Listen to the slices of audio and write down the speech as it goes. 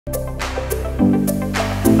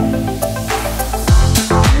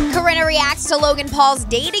Congrats to Logan Paul's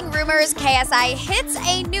dating rumors. KSI hits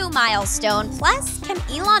a new milestone. Plus, can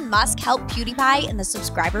Elon Musk help PewDiePie in the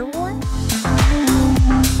subscriber war?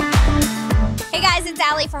 Hey guys, it's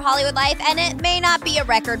Ali for Hollywood Life, and it may not be a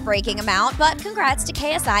record-breaking amount, but congrats to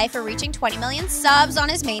KSI for reaching 20 million subs on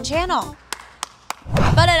his main channel.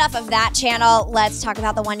 But enough of that channel, let's talk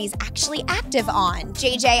about the one he's actually active on.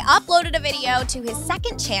 JJ uploaded a video to his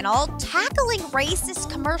second channel tackling racist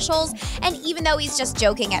commercials, and even though he's just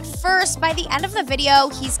joking at first, by the end of the video,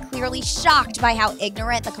 he's clearly shocked by how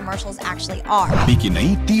ignorant the commercials actually are. की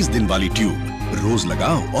नई 30 दिन वाली tube रोज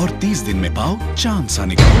लगाओ और 30 दिन में पाओ चांद सा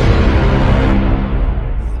निकलो.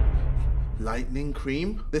 Lightning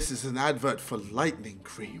cream? This is an advert for lightning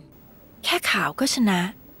cream. แค่ขาวก็ชนะ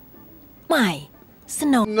ใหม่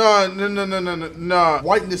Snow. No.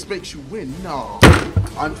 Whiteness makes you win. No.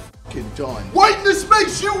 I'm f***ing done. Whiteness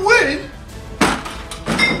makes you win?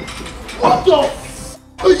 What the f***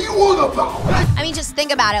 are you on about? I mean, just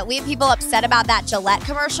think about it. We have people upset about that Gillette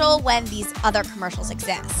commercial when these other commercials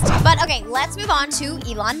exist. But okay, let's move on to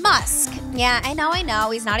Elon Musk. Yeah, I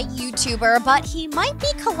know, he's not a YouTuber, but he might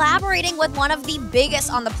be collaborating with one of the biggest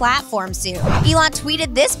on the platform soon. Elon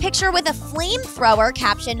tweeted this picture with a flamethrower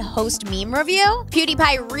captioned "Host Meme Review."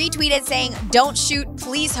 PewDiePie retweeted saying, "Don't shoot,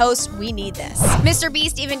 please host, we need this." Mr.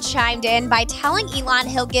 Beast even chimed in by telling Elon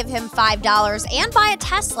he'll give him $5 and buy a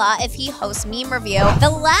Tesla if he hosts Meme Review.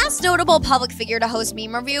 The last notable public figure to host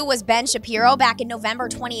Meme Review was Ben Shapiro back in November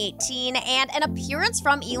 2018, and an appearance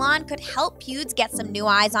from Elon could help Pewds get some new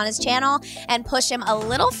eyes on his channel and push him a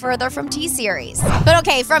little further from T-Series. But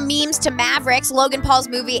okay, from memes to Mavericks, Logan Paul's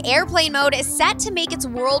movie Airplane Mode is set to make its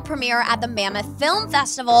world premiere at the Mammoth Film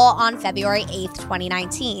Festival on February 8th,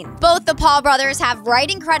 2019. Both the Paul brothers have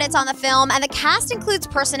writing credits on the film, and the cast includes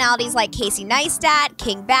personalities like Casey Neistat,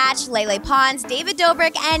 King Bach, Lele Pons, David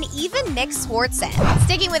Dobrik, and even Nick Swartzen.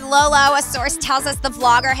 Sticking with Lolo, a source tells us the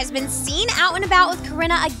vlogger has been seen out and about with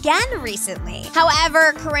Corinna again recently.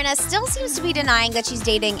 However, Corinna still seems to be denying that she's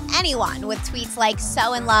dating anyone, with tweets like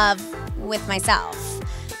 "so in love with myself."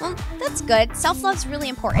 Well, that's good. Self-love's really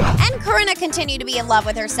important. And Corinna continued to be in love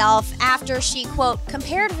with herself after she, quote,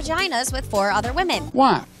 compared vaginas with 4 other women.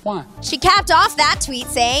 Why? She capped off that tweet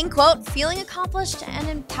saying, quote, "feeling accomplished and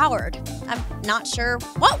empowered." I'm not sure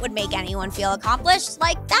what would make anyone feel accomplished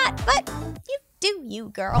like that, but you do you,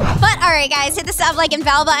 girl. But alright guys, hit the sub, like, and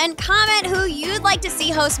bell button, comment who you'd like to see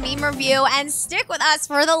host Meme Review, and stick with us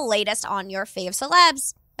for the latest on your fave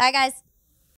celebs. Bye guys.